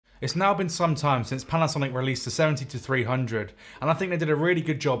It's now been some time since Panasonic released the 70-300, and I think they did a really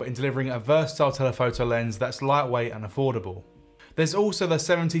good job in delivering a versatile telephoto lens that's lightweight and affordable. There's also the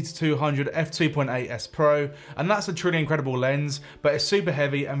 70-200 f2.8s Pro, and that's a truly incredible lens, but it's super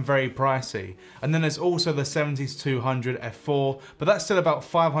heavy and very pricey. And then there's also the 70-200 f4, but that's still about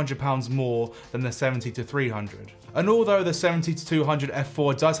 £500 more than the 70-300. And although the 70-200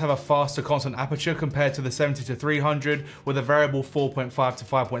 f4 does have a faster constant aperture compared to the 70-300 with a variable 4.5 to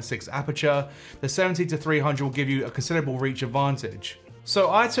 5.6 aperture, the 70-300 will give you a considerable reach advantage.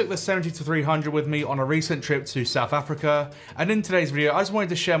 So I took the 70-300 with me on a recent trip to South Africa, and in today's video I just wanted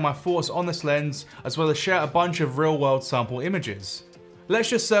to share my thoughts on this lens as well as share a bunch of real world sample images. Let's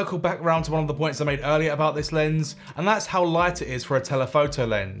just circle back around to one of the points I made earlier about this lens, and that's how light it is for a telephoto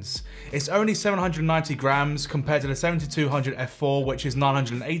lens. It's only 790 grams compared to the 70-200 f4, which is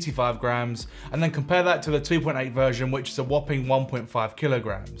 985 grams, and then compare that to the 2.8 version, which is a whopping 1.5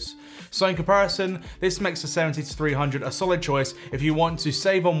 kilograms. So in comparison, this makes the 70-300 a solid choice if you want to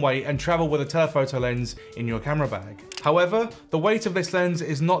save on weight and travel with a telephoto lens in your camera bag. However, the weight of this lens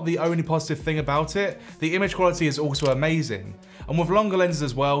is not the only positive thing about it. The image quality is also amazing. And with longer lenses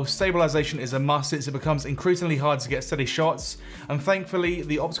as well, stabilization is a must since it becomes increasingly hard to get steady shots, and thankfully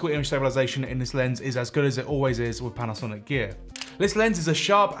the optical image stabilization in this lens is as good as it always is with Panasonic gear. This lens is as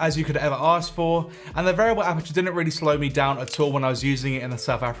sharp as you could ever ask for, and the variable aperture didn't really slow me down at all when I was using it in the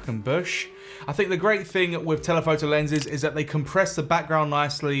South African bush. I think the great thing with telephoto lenses is that they compress the background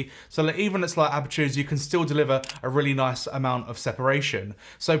nicely, so that even at slight apertures you can still deliver a really nice amount of separation.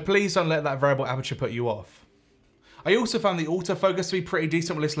 So please don't let that variable aperture put you off. I also found the autofocus to be pretty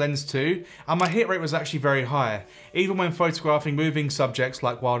decent with this lens too, and my hit rate was actually very high, even when photographing moving subjects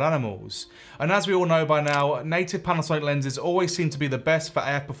like wild animals. And as we all know by now, native Panasonic lenses always seem to be the best for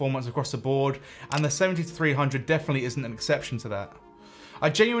AF performance across the board, and the 70-300 definitely isn't an exception to that. I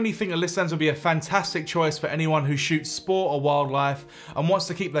genuinely think that this lens would be a fantastic choice for anyone who shoots sport or wildlife and wants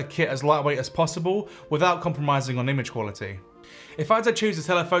to keep their kit as lightweight as possible without compromising on image quality. If I had to choose a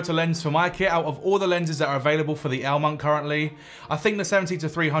telephoto lens for my kit out of all the lenses that are available for the L mount currently, I think the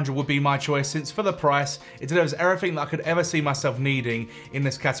 70-300 would be my choice, since for the price, it delivers everything that I could ever see myself needing in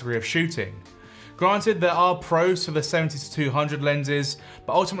this category of shooting. Granted, there are pros for the 70-200 lenses,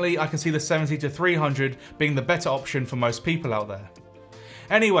 but ultimately I can see the 70-300 being the better option for most people out there.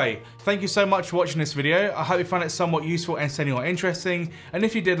 Anyway, thank you so much for watching this video. I hope you found it somewhat useful, entertaining or interesting, and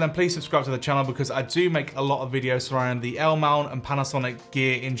if you did, then please subscribe to the channel because I do make a lot of videos surrounding the L mount and Panasonic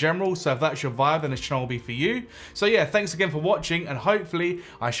gear in general, so if that's your vibe, then this channel will be for you. So yeah, thanks again for watching, and hopefully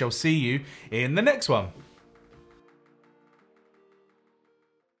I shall see you in the next one.